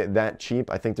seen it that cheap.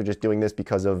 I think they're just doing this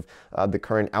because of the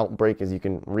current outbreak, as you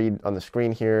can read on the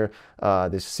screen here.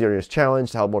 This serious challenge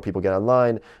to help more people get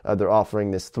online. They're offering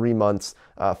this 3 months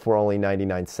for only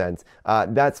 99 cents.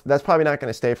 That's probably not going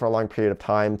to stay for a long period of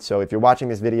time. So if you're watching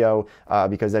this video,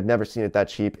 because I've never seen it that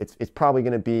cheap, it's probably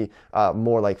going to be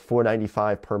more like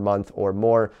 $4.95 per month or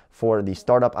more for the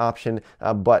startup option.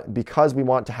 But because we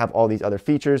want to have all these other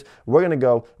features, we're going to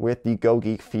go with the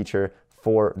GoGeek feature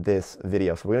for this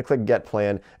video. So we're going to click Get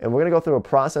Plan, and we're going to go through a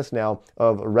process now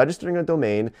of registering a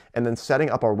domain and then setting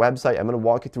up our website. I'm going to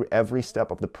walk you through every step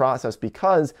of the process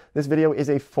because this video is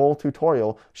a full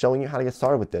tutorial showing you how to get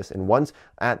started with this. And once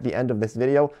at the end of this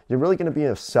video, you're really going to be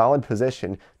in a solid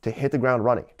position to hit the ground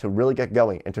running, to really get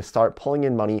going, and to start pulling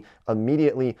in money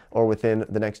immediately or within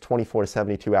the next 24 to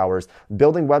 72 hours.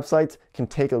 Building websites can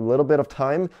take a little bit of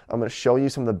time. I'm going to show you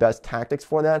some of the best tactics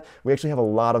for that. We actually have a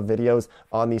lot of videos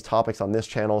on these topics on this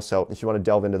channel, so if you want to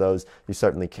delve into those, you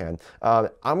certainly can. I'm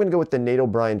going to go with the Nate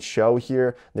O'Brien Show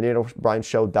here, the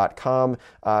NateO'BrienShow.com,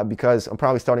 because I'm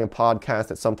probably starting a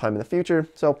podcast at some time in the future,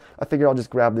 so I figure I'll just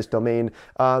grab this domain.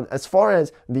 As far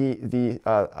as the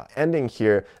ending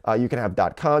here, you can have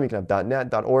 .com, you can have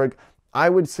 .net, .org. I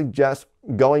would suggest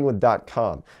going with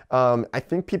 .com. I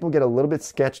think people get a little bit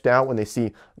sketched out when they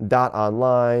see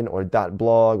 .online or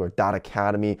 .blog or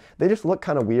 .academy. They just look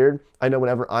kind of weird. I know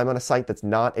whenever I'm on a site that's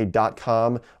not a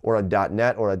 .com or a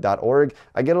 .net or a .org,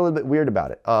 I get a little bit weird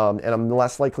about it, and I'm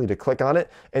less likely to click on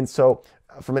it. And so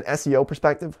from an SEO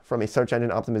perspective, from a search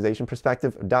engine optimization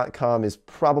perspective, .com is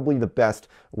probably the best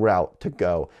route to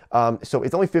go. So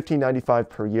it's only $15.95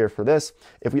 per year for this.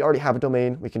 If we already have a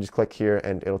domain, we can just click here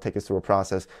and it'll take us through a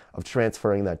process of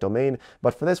transferring that domain.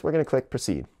 But for this, we're going to click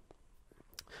proceed.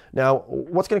 Now,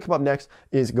 what's going to come up next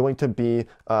is going to be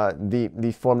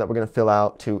the form that we're going to fill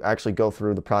out to actually go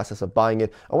through the process of buying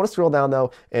it. I want to scroll down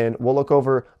though, and we'll look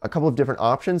over a couple of different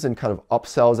options and kind of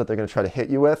upsells that they're going to try to hit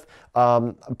you with.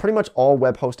 Pretty much all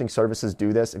web hosting services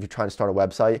do this if you're trying to start a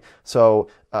website. So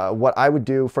what I would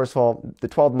do, first of all, the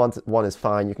 12-month one is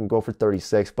fine. You can go for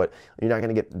 36, but you're not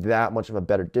going to get that much of a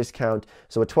better discount.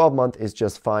 So a 12-month is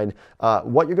just fine.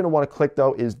 What you're going to want to click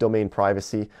though is domain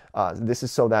privacy. This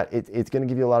is so that it's going to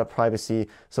give you a lot of privacy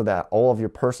so that all of your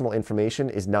personal information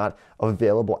is not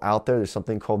available out there. There's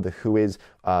something called the Whois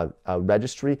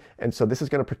registry. And so this is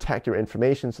going to protect your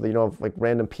information so that you don't have like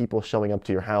random people showing up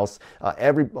to your house.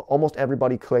 Almost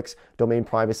everybody clicks domain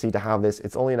privacy to have this.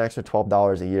 It's only an extra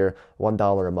 $12 a year,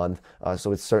 $1 a month.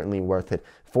 So it's certainly worth it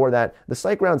for that. The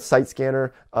SiteGround Site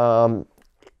Scanner,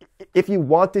 if you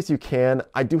want this, you can.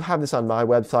 I do have this on my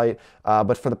website,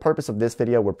 but for the purpose of this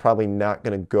video, we're probably not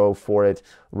going to go for it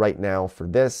right now for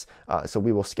this. So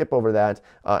we will skip over that,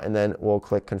 and then we'll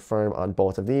click confirm on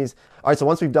both of these. All right, so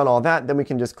once we've done all that, then we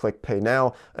can just click pay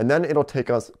now, and then it'll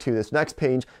take us to this next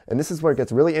page. And this is where it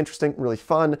gets really interesting, really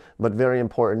fun, but very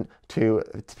important to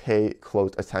pay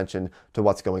close attention to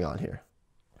what's going on here.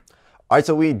 All right,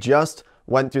 so we just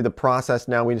went through the process.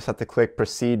 Now we just have to click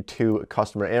proceed to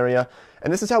customer area.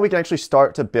 And this is how we can actually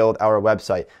start to build our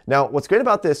website. Now, what's great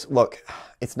about this, look,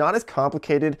 it's not as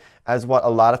complicated as what a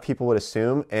lot of people would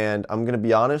assume. And I'm going to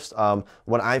be honest,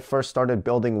 when I first started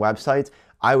building websites,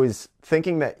 I was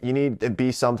thinking that you need to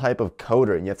be some type of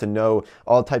coder and you have to know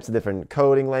all types of different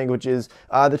coding languages.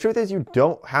 The truth is you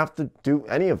don't have to do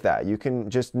any of that. You can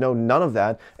just know none of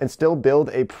that and still build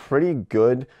a pretty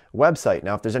good website.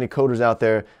 Now, if there's any coders out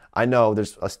there, I know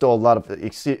there's still a lot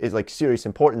of serious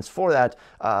importance for that,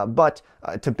 but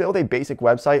to build a basic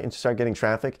website and to start getting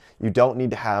traffic, you don't need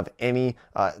to have any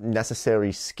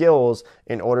necessary skills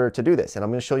in order to do this. And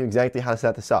I'm going to show you exactly how to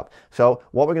set this up. So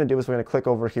what we're going to do is we're going to click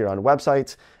over here on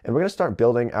websites, and we're going to start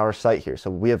building our site here.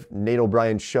 So we have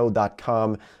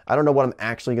nateobryanshow.com. I don't know what I'm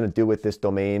actually going to do with this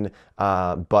domain,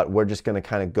 but we're just going to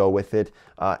kind of go with it.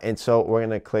 And so we're going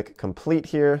to click complete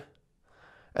here.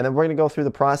 And then we're going to go through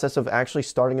the process of actually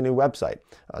starting a new website.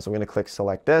 So we're going to click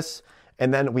select this,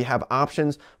 and then we have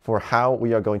options for how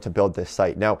we are going to build this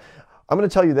site. Now, I'm going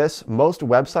to tell you this, most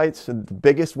websites, the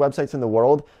biggest websites in the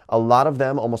world, a lot of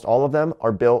them, almost all of them,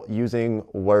 are built using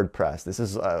WordPress. This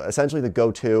is essentially the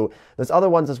go-to. There's other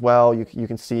ones as well. You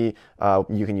can see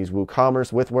you can use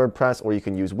WooCommerce with WordPress, or you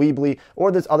can use Weebly,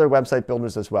 or there's other website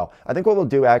builders as well. I think what we'll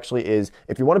do actually is,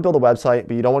 if you want to build a website,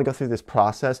 but you don't want to go through this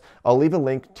process, I'll leave a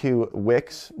link to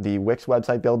Wix, the Wix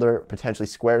website builder, potentially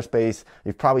Squarespace.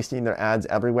 You've probably seen their ads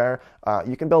everywhere.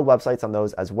 You can build websites on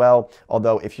those as well.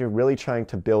 Although if you're really trying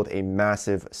to build a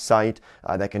massive site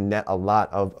that can net a lot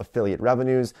of affiliate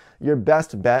revenues, your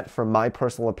best bet, from my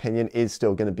personal opinion, is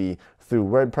still going to be through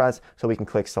WordPress. So we can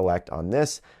click select on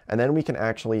this, and then we can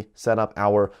actually set up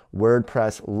our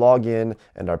WordPress login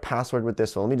and our password with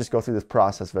this. So let me just go through this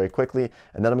process very quickly,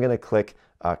 and then I'm going to click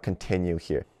continue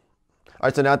here. All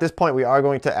right, so now at this point, we are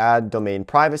going to add domain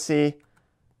privacy,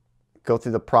 go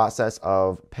through the process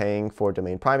of paying for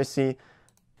domain privacy.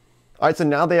 All right, so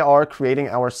now they are creating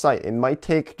our site. It might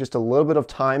take just a little bit of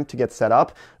time to get set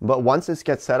up, but once this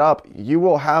gets set up, you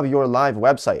will have your live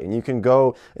website, and you can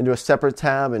go into a separate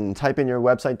tab and type in your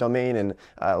website domain and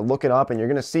look it up, and you're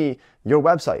gonna see your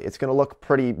website. It's gonna look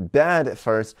pretty bad at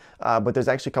first, but there's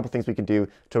actually a couple things we can do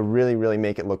to really, really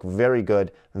make it look very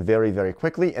good, very, very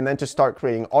quickly, and then to start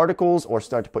creating articles or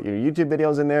start to put your YouTube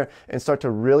videos in there and start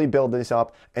to really build this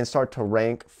up and start to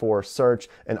rank for search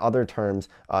and other terms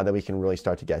that we can really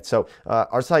start to get. So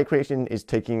our site creation is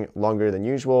taking longer than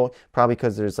usual, probably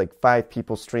because there's like 5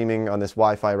 people streaming on this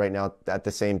Wi-Fi right now at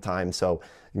the same time. So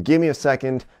give me a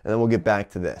second and then we'll get back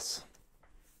to this.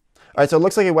 All right, so it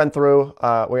looks like it went through.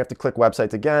 We have to click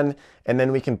websites again, and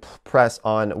then we can press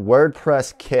on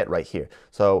WordPress Kit right here.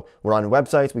 So we're on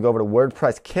websites, we go over to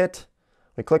WordPress Kit,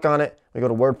 we click on it, we go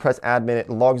to WordPress admin, it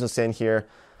logs us in here.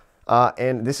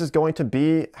 And this is going to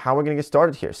be how we're going to get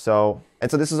started here. So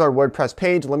this is our WordPress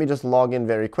page. Let me just log in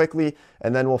very quickly,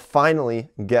 and then we'll finally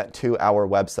get to our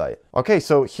website. Okay,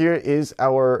 so here is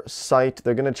our site.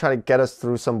 They're going to try to get us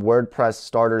through some WordPress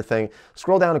starter thing.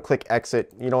 Scroll down and click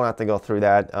exit. You don't have to go through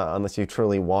that unless you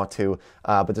truly want to,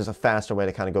 but there's a faster way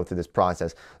to kind of go through this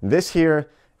process. This here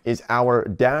is our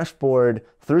dashboard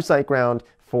through SiteGround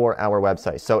for our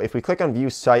website. So if we click on view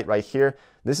site right here,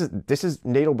 this is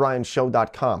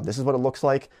nateobrienshow.com. This is what it looks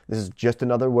like. This is just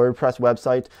another WordPress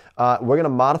website. We're going to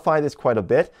modify this quite a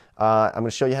bit. I'm going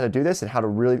to show you how to do this and how to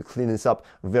really clean this up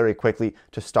very quickly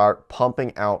to start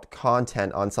pumping out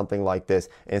content on something like this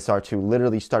and start to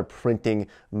literally start printing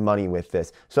money with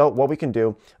this. So what we can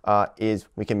do is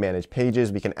we can manage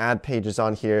pages. We can add pages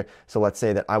on here. So let's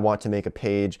say that I want to make a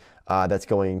page that's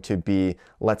going to be,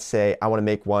 let's say I want to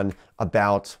make one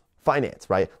about finance,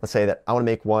 right? Let's say that I want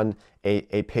to make one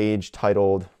a page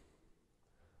titled,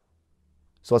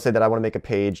 so let's say that I want to make a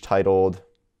page titled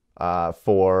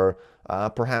for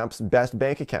perhaps best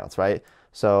bank accounts, right?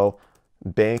 So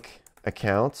bank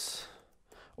accounts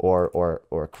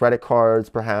or credit cards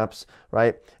perhaps,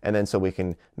 right? And then so we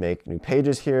can make new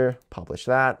pages here, publish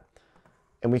that.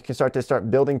 And we can start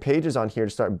building pages on here to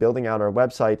start building out our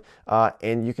website.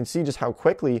 And you can see just how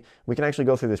quickly we can actually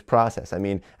go through this process. I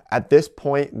mean, at this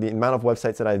point, the amount of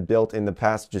websites that I've built in the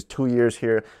past just 2 years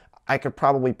here, I could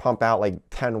probably pump out like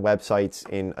 10 websites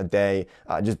in a day,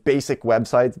 just basic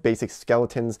websites, basic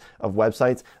skeletons of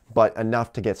websites, but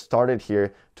enough to get started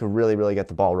here to really, really get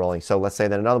the ball rolling. So let's say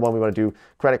that another one, we want to do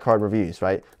credit card reviews,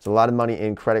 right? There's a lot of money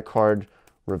in credit card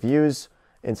reviews.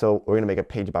 And so we're going to make a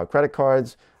page about credit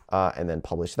cards. And then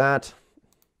publish that.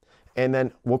 And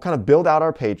then we'll kind of build out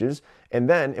our pages. And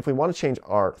then if we want to change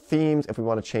our themes, if we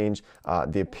want to change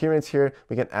the appearance here,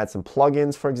 we can add some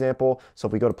plugins, for example. So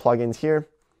if we go to plugins here,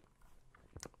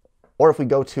 or if we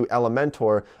go to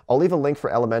Elementor, I'll leave a link for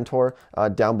Elementor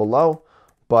down below.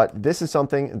 But this is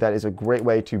something that is a great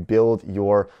way to build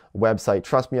your website.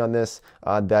 Trust me on this,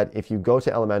 that if you go to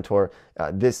Elementor,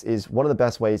 this is one of the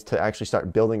best ways to actually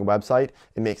start building a website.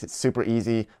 It makes it super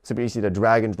easy to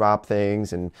drag and drop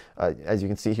things, and as you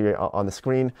can see here on the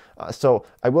screen. So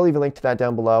I will leave a link to that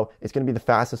down below. It's going to be the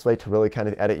fastest way to really kind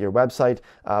of edit your website.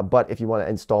 But if you want to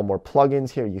install more plugins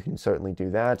here, you can certainly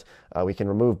do that. We can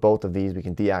remove both of these. We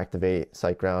can deactivate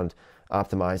SiteGround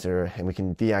Optimizer, and we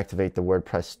can deactivate the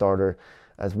WordPress starter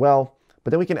as well. But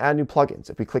then we can add new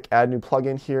plugins. If we click add new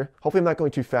plugin here, hopefully I'm not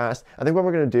going too fast. I think what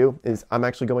we're going to do is I'm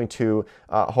actually going to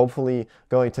hopefully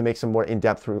going to make some more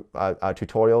in-depth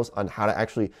tutorials on how to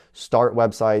actually start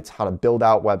websites, how to build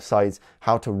out websites,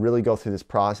 how to really go through this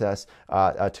process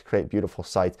to create beautiful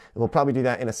sites. And we'll probably do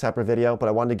that in a separate video, but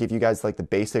I wanted to give you guys like the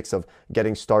basics of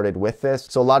getting started with this.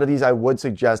 So a lot of these I would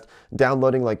suggest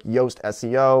downloading, like Yoast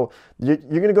SEO. You're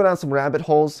going to go down some rabbit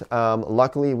holes.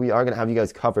 Luckily, we are going to have you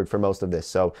guys covered for most of this.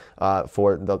 So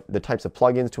for the types of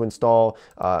plugins to install,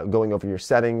 going over your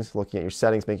settings, looking at your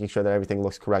settings, making sure that everything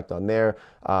looks correct on there.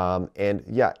 And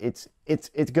yeah, it's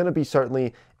going to be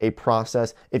certainly a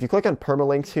process. If you click on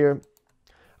permalinks here,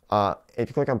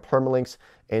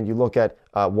 and you look at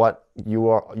what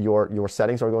your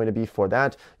settings are going to be for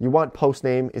that, you want post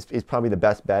name is probably the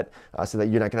best bet, so that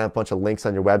you're not going to have a bunch of links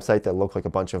on your website that look like a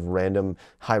bunch of random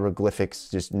hieroglyphics,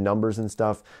 just numbers and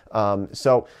stuff.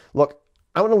 So look,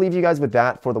 I want to leave you guys with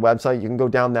that for the website. You can go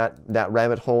down that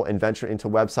rabbit hole and venture into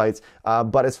websites.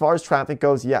 But as far as traffic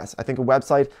goes, yes, I think a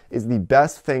website is the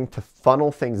best thing to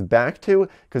funnel things back to,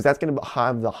 because that's going to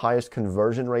have the highest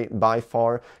conversion rate by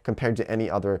far compared to any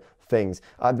other things.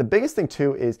 The biggest thing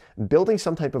too is building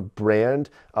some type of brand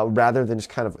rather than just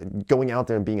kind of going out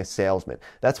there and being a salesman.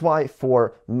 That's why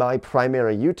for my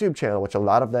primary YouTube channel, which a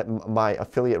lot of my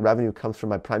affiliate revenue comes from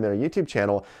my primary YouTube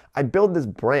channel, I build this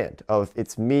brand of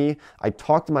it's me. I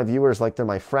talk to my viewers like they're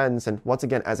my friends. And once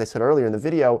again, as I said earlier in the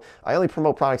video, I only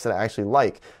promote products that I actually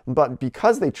like. But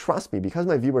because they trust me, because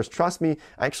my viewers trust me,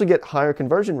 I actually get higher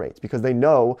conversion rates, because they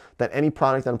know that any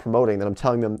product that I'm promoting, that I'm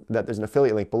telling them that there's an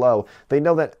affiliate link below, they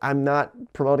know that I'm not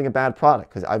promoting a bad product,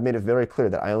 because I've made it very clear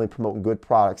that I only promote good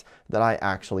products that I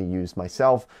actually use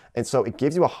myself. And so it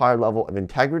gives you a higher level of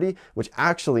integrity, which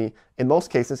actually, in most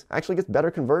cases, actually gets better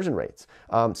conversion rates.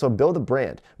 So build a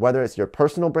brand, whether it's your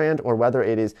personal brand or whether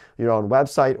it is your own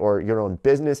website or your own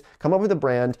business. Come up with a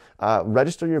brand,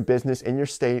 register your business in your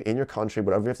state, in your country,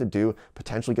 whatever you have to do,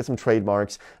 potentially get some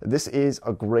trademarks. This is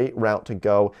a great route to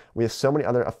go. We have so many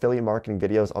other affiliate marketing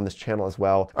videos on this channel as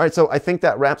well. All right, so I think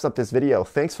that wraps up this video.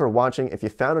 Thanks for watching. If you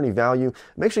found any value,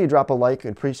 make sure you drop a like.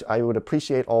 I would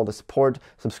appreciate all the support.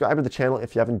 Subscribe to the channel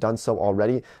if you haven't done so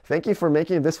already. Thank you for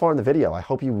making it this far in the video. I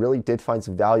hope you really did find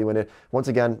some value in it. Once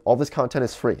again, all this content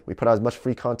is free. We put out as much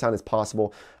free content as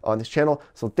possible on this channel.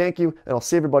 So thank you, and I'll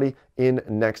see everybody in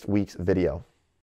next week's video.